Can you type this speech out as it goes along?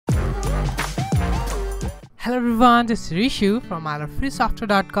Hello everyone, this is Rishu from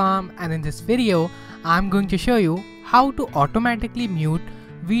ilovefreesoftware.com, and in this video, I'm going to show you how to automatically mute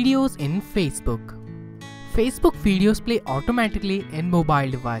videos in Facebook. Facebook videos play automatically in mobile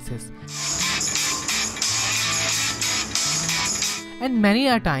devices. And many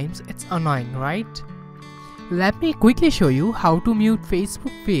a times it's annoying, right? Let me quickly show you how to mute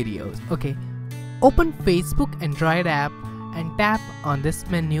Facebook videos. Okay, open Facebook Android app and tap on this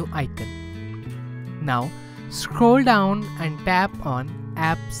menu icon. Now, scroll down and tap on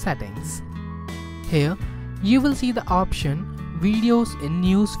App Settings. Here, you will see the option Videos in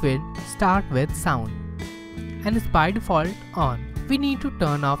Newsfeed Start with Sound, and it's by default on. We need to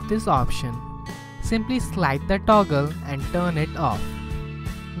turn off this option. Simply slide the toggle and turn it off.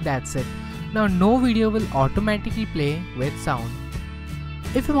 That's it. Now no video will automatically play with sound.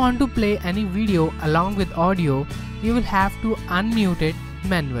 If you want to play any video along with audio, you will have to unmute it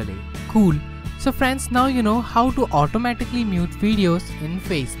manually. Cool. So friends, now you know how to automatically mute videos in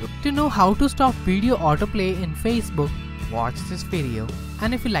Facebook. To know how to stop video autoplay in Facebook, watch this video.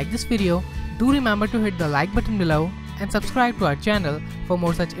 And if you like this video, do remember to hit the like button below and subscribe to our channel for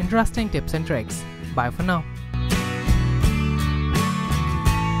more such interesting tips and tricks. Bye for now.